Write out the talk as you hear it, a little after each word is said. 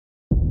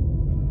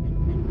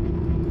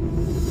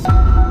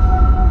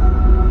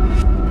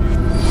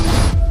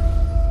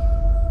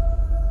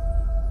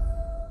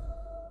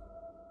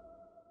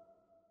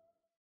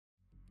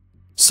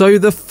So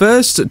the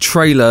first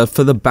trailer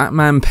for the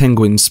Batman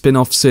Penguin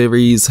spin-off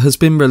series has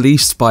been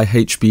released by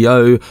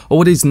HBO, or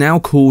what is now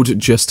called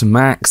just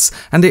Max,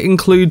 and it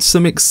includes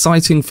some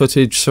exciting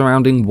footage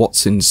surrounding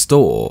what's in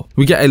store.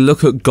 We get a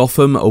look at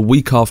Gotham a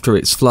week after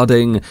its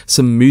flooding,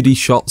 some moody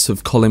shots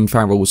of Colin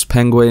Farrell's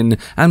Penguin,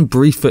 and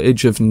brief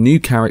footage of new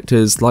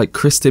characters like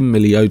Kristen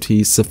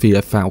Miliotti's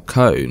Sophia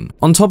Falcone.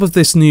 On top of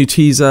this new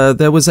teaser,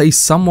 there was a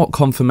somewhat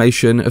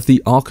confirmation of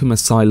the Arkham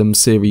Asylum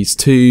Series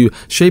 2,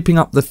 shaping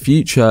up the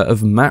future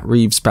of Matt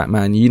Reeves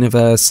Batman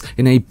universe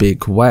in a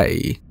big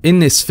way. In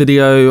this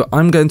video,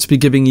 I'm going to be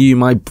giving you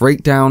my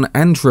breakdown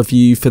and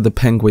review for the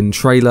Penguin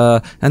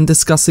trailer and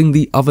discussing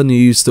the other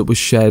news that was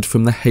shared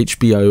from the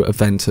HBO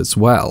event as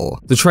well.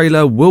 The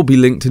trailer will be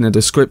linked in the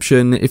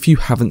description if you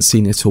haven't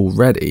seen it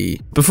already.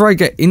 Before I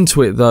get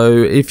into it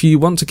though, if you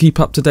want to keep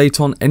up to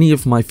date on any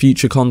of my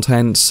future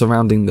content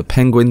surrounding the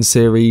Penguin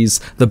series,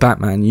 the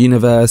Batman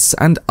universe,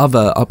 and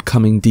other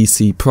upcoming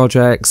DC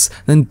projects,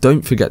 then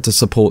don't forget to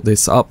support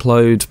this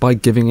upload by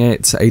giving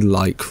it a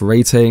like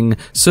rating,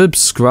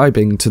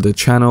 subscribing to the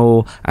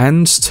channel,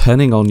 and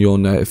turning on your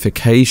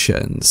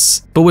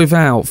notifications. But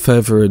without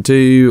further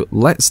ado,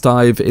 let's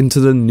dive into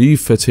the new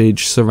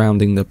footage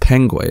surrounding the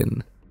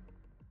Penguin.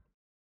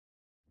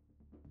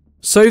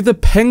 So the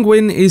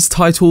Penguin is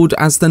titled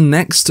as the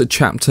next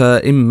chapter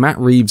in Matt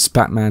Reeves'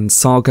 Batman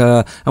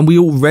saga, and we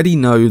already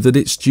know that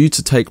it's due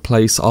to take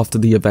place after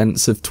the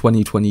events of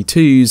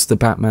 2022's The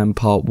Batman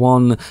Part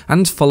 1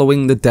 and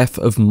following the death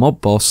of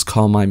mob boss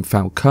Carmine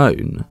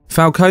Falcone.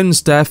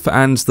 Falcone's death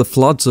and the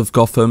floods of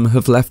Gotham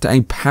have left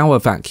a power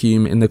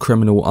vacuum in the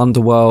criminal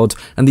underworld,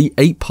 and the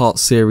 8-part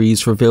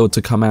series revealed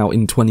to come out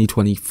in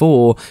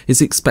 2024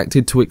 is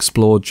expected to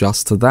explore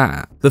just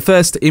that. The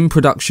first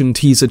in-production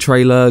teaser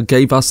trailer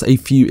gave us a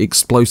few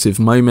explosive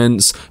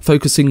moments,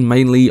 focusing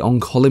mainly on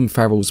Colin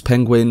Farrell's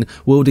Penguin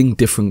wielding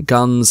different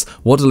guns,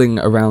 waddling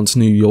around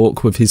New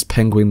York with his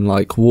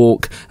penguin-like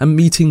walk, and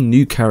meeting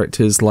new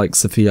characters like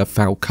Sophia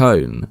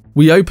Falcone.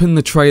 We open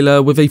the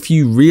trailer with a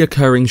few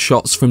reoccurring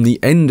shots from the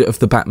end of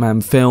the Batman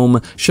film,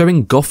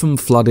 showing Gotham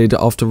flooded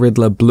after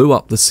Riddler blew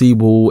up the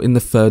seawall in the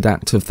third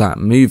act of that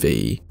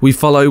movie. We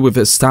follow with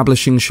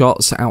establishing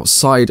shots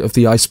outside of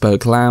the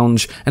Iceberg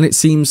Lounge, and it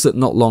seems that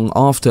not long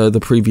after the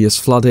previous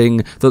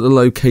flooding, that the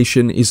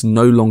location is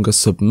no longer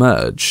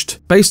submerged.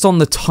 Based on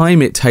the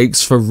time it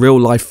takes for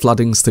real-life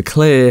floodings to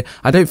clear,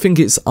 I don't think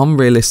it's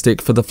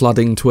unrealistic for the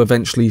flooding to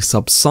eventually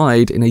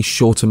subside in a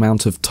short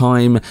amount of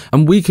time,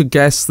 and we could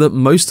guess that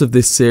most of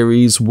this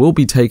series will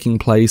be taking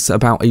place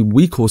about a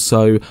week or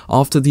so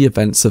after the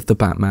events of the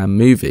Batman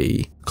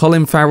movie.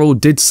 Colin Farrell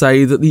did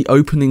say that the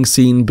opening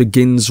scene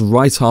begins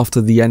right after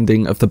the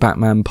ending of the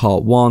Batman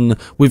Part 1,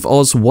 with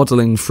Oz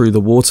waddling through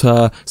the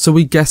water, so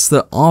we guess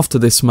that after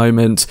this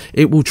moment,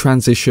 it will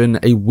transition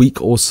a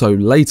week or so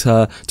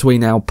later to a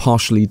now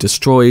partially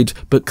destroyed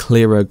but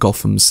clearer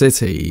Gotham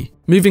City.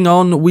 Moving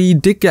on, we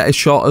did get a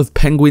shot of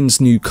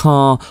Penguin's new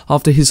car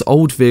after his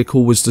old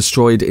vehicle was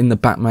destroyed in the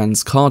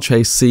Batman's car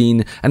chase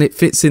scene, and it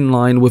fits in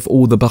line with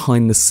all the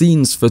behind the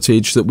scenes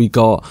footage that we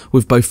got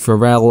with both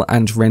Farrell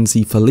and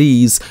Renzi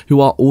Feliz,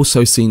 who are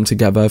also seen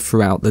together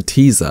throughout the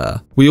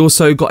teaser. We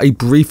also got a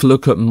brief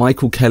look at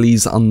Michael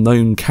Kelly's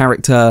unknown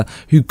character,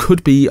 who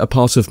could be a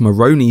part of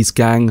Maroni's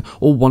gang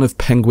or one of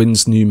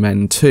Penguin's new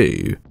men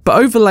too.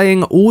 But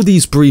overlaying all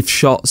these brief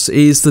shots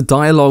is the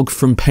dialogue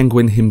from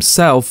Penguin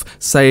himself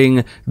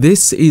saying,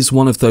 "This is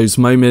one of those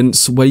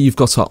moments where you've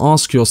got to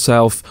ask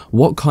yourself,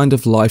 what kind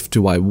of life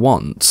do I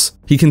want?"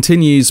 He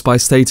continues by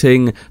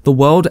stating, "The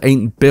world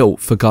ain't built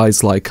for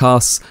guys like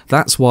us,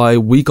 that's why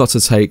we gotta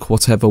take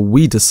whatever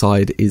we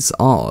decide is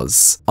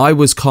ours. I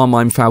was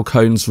Carmine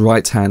Falcone's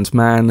right-hand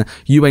man,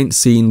 you ain't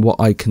seen what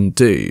I can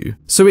do."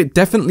 So it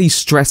definitely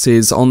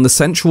stresses on the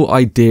central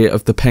idea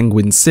of the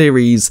Penguin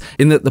series,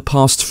 in that the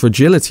past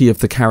fragility of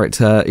the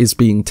character is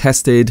being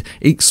tested,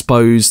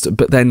 exposed,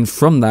 but then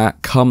from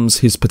that comes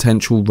his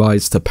potential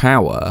rise to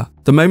power.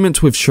 The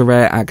moment with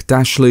Sheree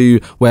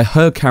Akdashlu, where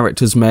her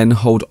character's men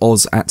hold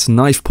Oz at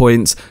knife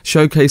point,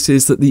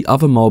 showcases that the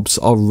other mobs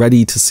are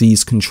ready to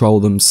seize control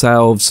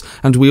themselves,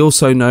 and we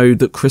also know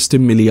that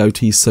Kristen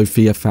Miliotti's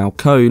Sophia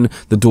Falcone,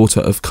 the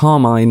daughter of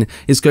Carmine,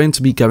 is going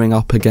to be going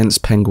up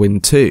against Penguin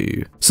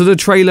too. So the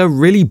trailer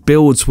really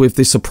builds with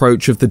this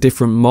approach of the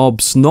different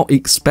mobs not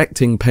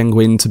expecting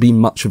Penguin to be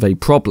much of a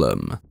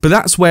problem. But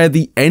that's where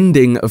the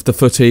ending of the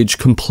footage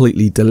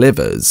completely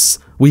delivers.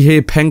 We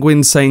hear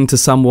Penguin saying to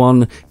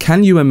someone,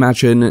 "Can you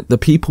imagine the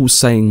people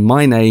saying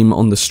my name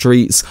on the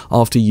streets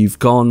after you've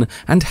gone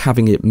and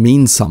having it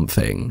mean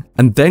something?"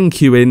 And then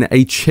cue in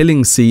a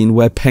chilling scene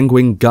where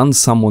Penguin guns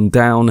someone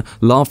down,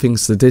 laughing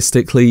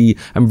sadistically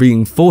and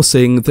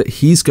reinforcing that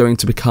he's going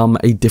to become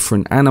a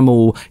different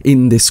animal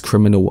in this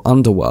criminal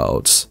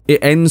underworld. It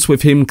ends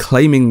with him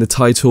claiming the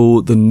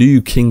title, the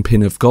new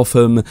Kingpin of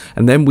Gotham,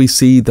 and then we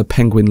see the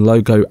Penguin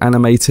logo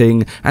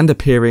animating and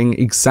appearing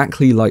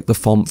exactly like the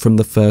font from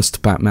the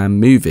first Batman Batman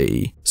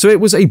movie. So it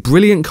was a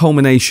brilliant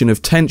culmination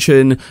of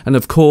tension, and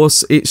of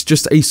course it's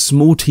just a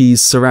small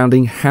tease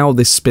surrounding how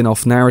this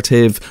spin-off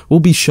narrative will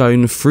be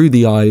shown through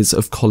the eyes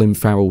of Colin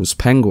Farrell's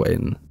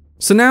Penguin.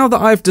 So now that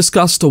I've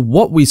discussed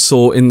what we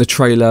saw in the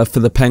trailer for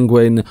the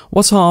Penguin,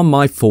 what are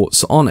my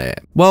thoughts on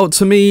it? Well,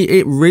 to me,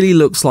 it really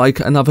looks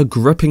like another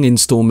gripping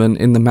installment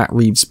in the Matt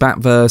Reeves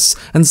Batverse,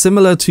 and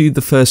similar to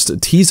the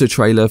first teaser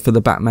trailer for the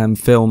Batman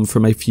film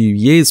from a few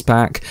years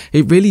back,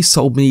 it really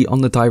sold me on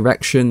the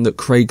direction that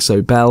Craig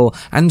Zobel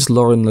and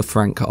Lauren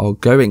LaFranca are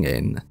going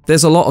in.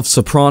 There's a lot of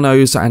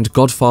Sopranos and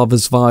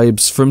Godfathers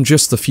vibes from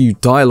just a few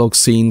dialogue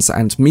scenes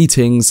and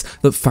meetings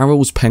that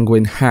Farrell's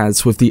Penguin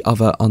has with the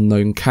other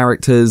unknown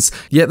characters,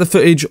 yet the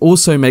footage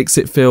also makes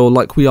it feel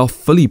like we are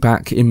fully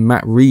back in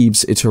Matt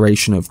Reeves'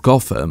 iteration of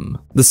Gotham.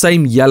 The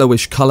same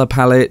yellowish colour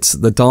palette,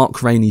 the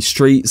dark rainy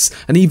streets,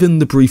 and even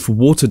the brief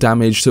water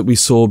damage that we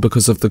saw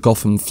because of the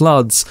Gotham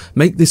floods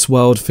make this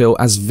world feel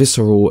as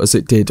visceral as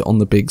it did on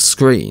the big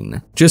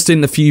screen. Just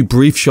in the few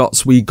brief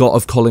shots we got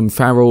of Colin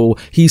Farrell,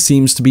 he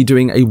seems to be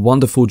doing a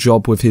wonderful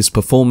job with his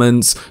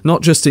performance,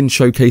 not just in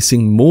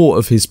showcasing more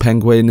of his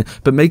Penguin,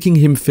 but making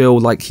him feel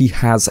like he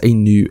has a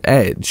new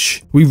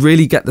edge. We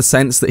really get the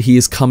sense that he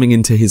is coming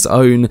into his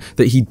own,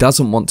 that he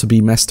doesn't want to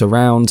be messed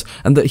around,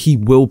 and that he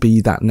will be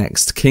that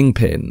next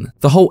Kingpin.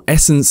 The whole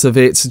essence of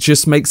it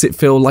just makes it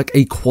feel like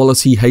a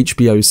quality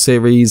HBO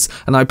series,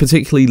 and I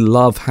particularly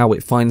love how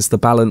it finds the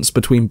balance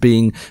between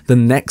being the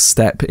next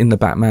step in the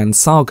Batman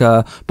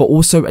saga, but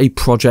also a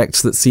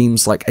project that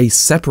seems like a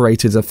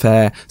separated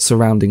affair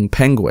surrounding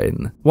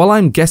Penguin. While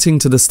I'm getting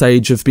to the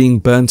stage of being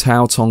burnt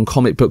out on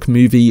comic book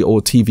movie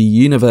or TV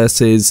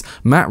universes,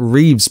 Matt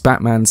Reeves'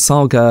 Batman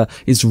saga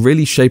is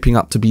really shaping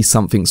up to be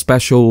something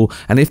special,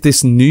 and if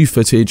this new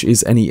footage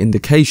is any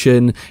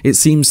indication, it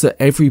seems that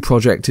every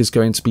project is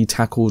going to be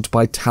tackled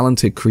by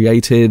talented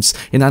creatives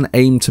in an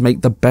aim to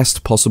make the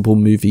best possible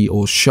movie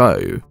or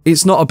show.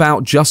 It's not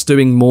about just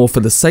doing more for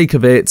the sake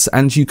of it,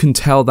 and you can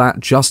tell that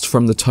just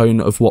from the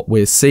tone of what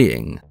we're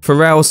seeing.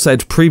 Farrell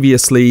said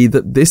previously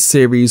that this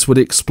series would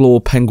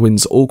explore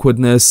Penguin's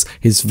awkwardness,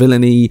 his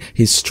villainy,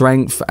 his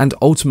strength, and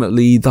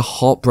ultimately the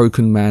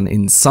heartbroken man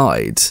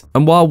inside.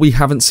 And while we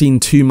haven't seen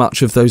too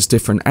much of those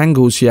different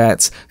angles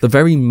yet, the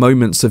very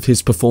moments of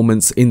his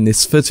performance in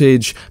this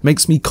footage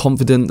makes me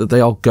confident that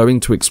they are going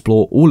to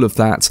explore all of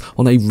that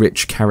on a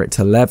rich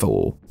character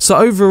level. So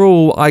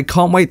overall, I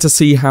can't wait to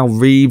see how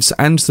Reeves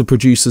and the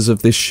producers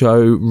of this show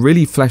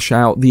really flesh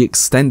out the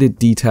extended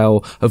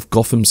detail of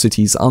Gotham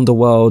City's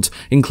underworld,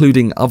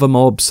 including other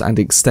mobs and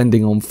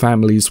extending on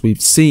families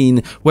we've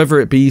seen, whether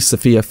it be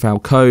Sophia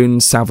Falcone,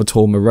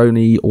 Salvatore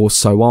Maroni, or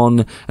so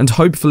on, and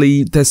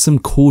hopefully there's some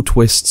cool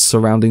twists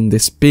surrounding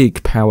this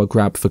big power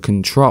grab for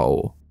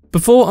control.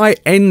 Before I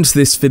end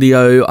this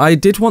video, I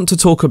did want to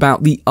talk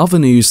about the other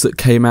news that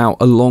came out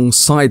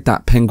alongside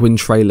that Penguin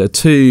trailer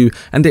too,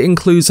 and it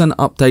includes an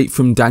update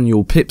from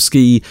Daniel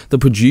Pipsky, the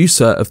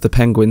producer of the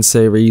Penguin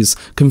series,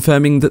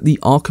 confirming that the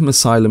Arkham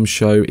Asylum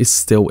show is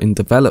still in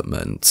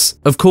development.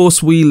 Of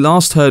course, we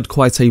last heard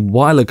quite a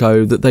while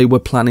ago that they were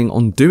planning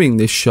on doing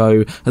this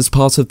show as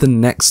part of the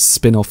next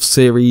spin-off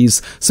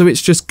series, so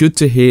it's just good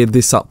to hear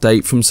this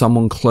update from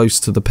someone close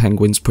to the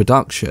Penguin's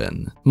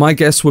production. My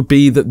guess would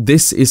be that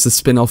this is the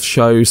spin-off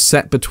show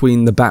set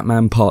between the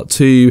Batman Part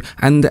 2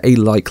 and a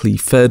likely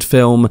third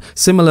film,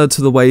 similar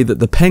to the way that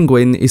the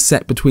Penguin is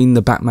set between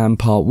the Batman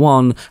Part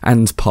 1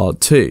 and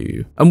Part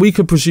 2. And we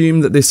could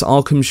presume that this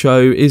Arkham show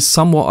is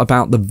somewhat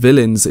about the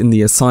villains in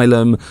the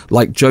asylum,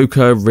 like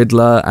Joker,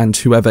 Riddler, and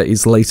whoever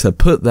is later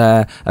put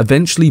there,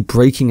 eventually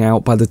breaking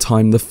out by the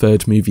time the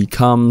third movie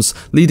comes,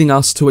 leading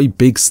us to a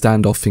big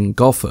standoff in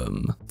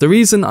Gotham. The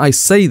reason I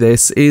say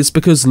this is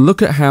because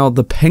look at how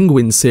the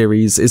Penguin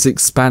series is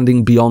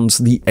expanding beyond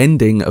the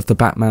ending of the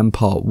Batman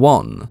Part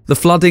 1. The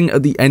flooding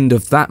at the end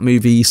of that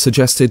movie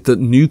suggested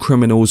that new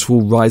criminals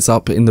will rise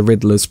up in the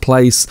Riddler's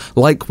place,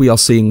 like we are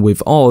seeing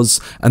with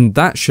Oz, and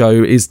that show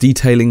is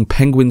detailing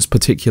Penguin's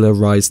particular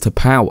rise to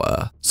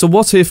power. So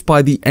what if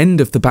by the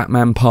end of the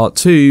Batman Part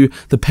 2,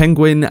 the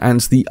Penguin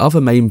and the other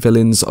main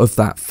villains of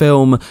that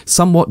film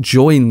somewhat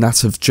join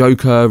that of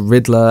Joker,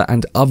 Riddler,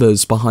 and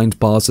others behind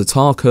bars at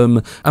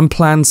Arkham, and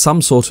plan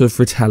some sort of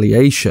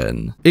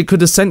retaliation? It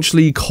could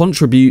essentially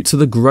contribute to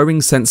the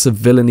growing sense of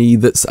villainy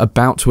that's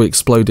about to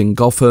explode in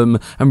Gotham,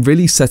 and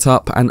really set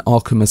up an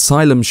Arkham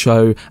Asylum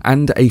show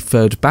and a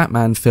third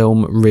Batman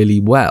film really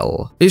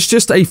well. It's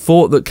just a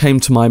thought that came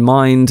to my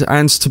mind,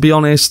 and to be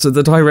honest,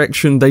 the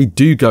direction they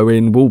do go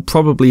in will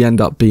probably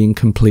end up being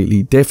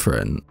completely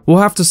different. We'll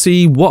have to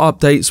see what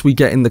updates we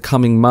get in the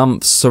coming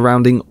months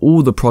surrounding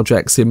all the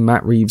projects in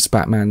Matt Reeves'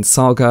 Batman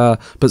saga,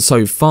 but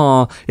so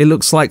far, it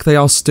looks like they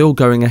are still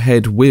going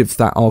ahead with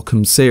that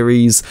Arkham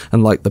series,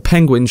 and like the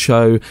Penguin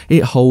show,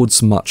 it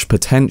holds much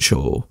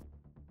potential.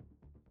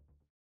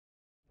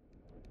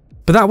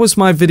 But that was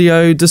my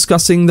video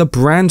discussing the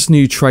brand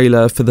new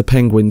trailer for the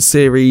Penguin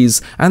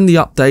series and the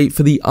update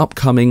for the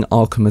upcoming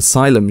Arkham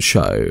Asylum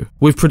show.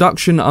 With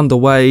production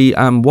underway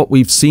and what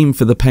we've seen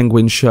for the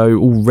Penguin show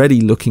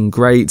already looking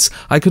great,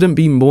 I couldn't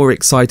be more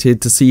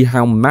excited to see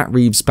how Matt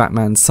Reeves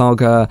Batman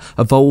saga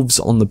evolves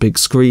on the big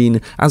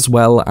screen as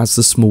well as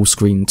the small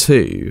screen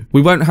too.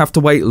 We won't have to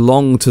wait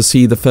long to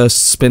see the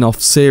first spin-off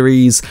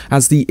series,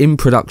 as the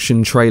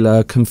in-production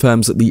trailer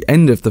confirms at the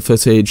end of the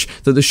footage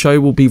that the show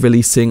will be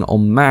releasing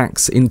on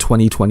Max in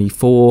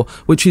 2024,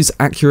 which is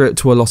accurate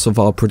to a lot of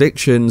our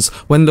predictions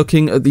when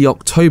looking at the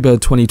October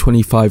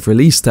 2025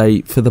 release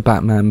date for the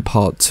Batman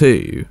Part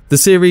 2. The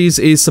series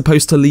is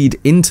supposed to lead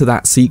into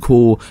that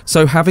sequel,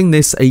 so having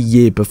this a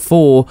year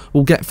before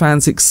will get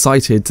fans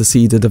excited to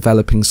see the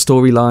developing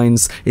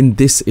storylines in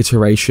this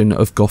iteration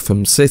of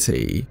Gotham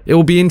City. It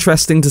will be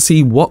interesting to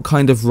see what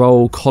kind of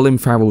role Colin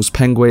Farrell's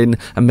Penguin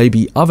and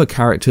maybe other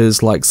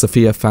characters like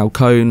Sophia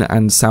Falcone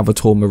and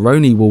Salvatore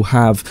Maroni will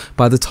have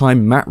by the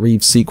time Matt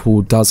Reeves' sequel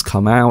does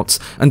come out,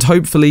 and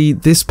hopefully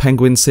this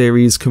Penguin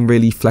series can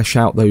really flesh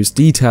out those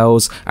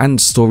details and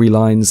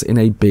storylines in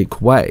a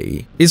big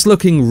way. It's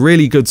looking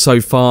really good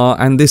so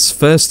far, and this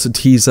first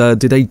teaser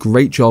did a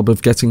great job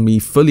of getting me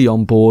fully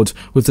on board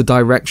with the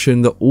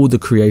direction that all the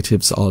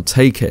creatives are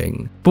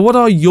taking. But what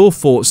are your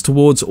thoughts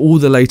towards all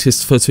the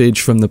latest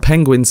footage from the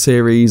Penguin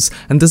series,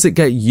 and does it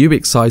get you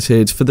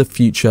excited for the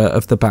future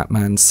of the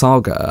Batman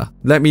saga?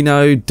 Let me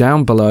know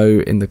down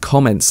below in the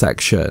comment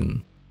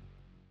section.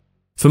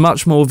 For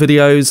much more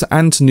videos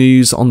and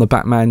news on the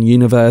Batman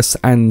universe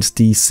and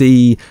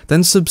DC,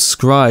 then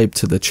subscribe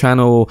to the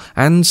channel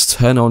and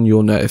turn on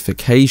your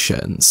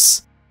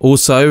notifications.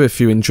 Also,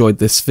 if you enjoyed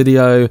this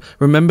video,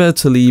 remember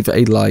to leave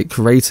a like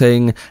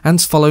rating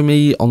and follow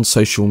me on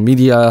social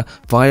media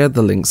via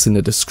the links in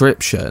the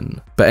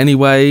description. But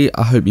anyway,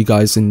 I hope you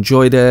guys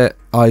enjoyed it.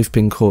 I've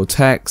been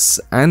Cortex,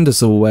 and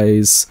as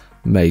always,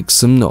 make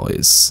some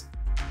noise.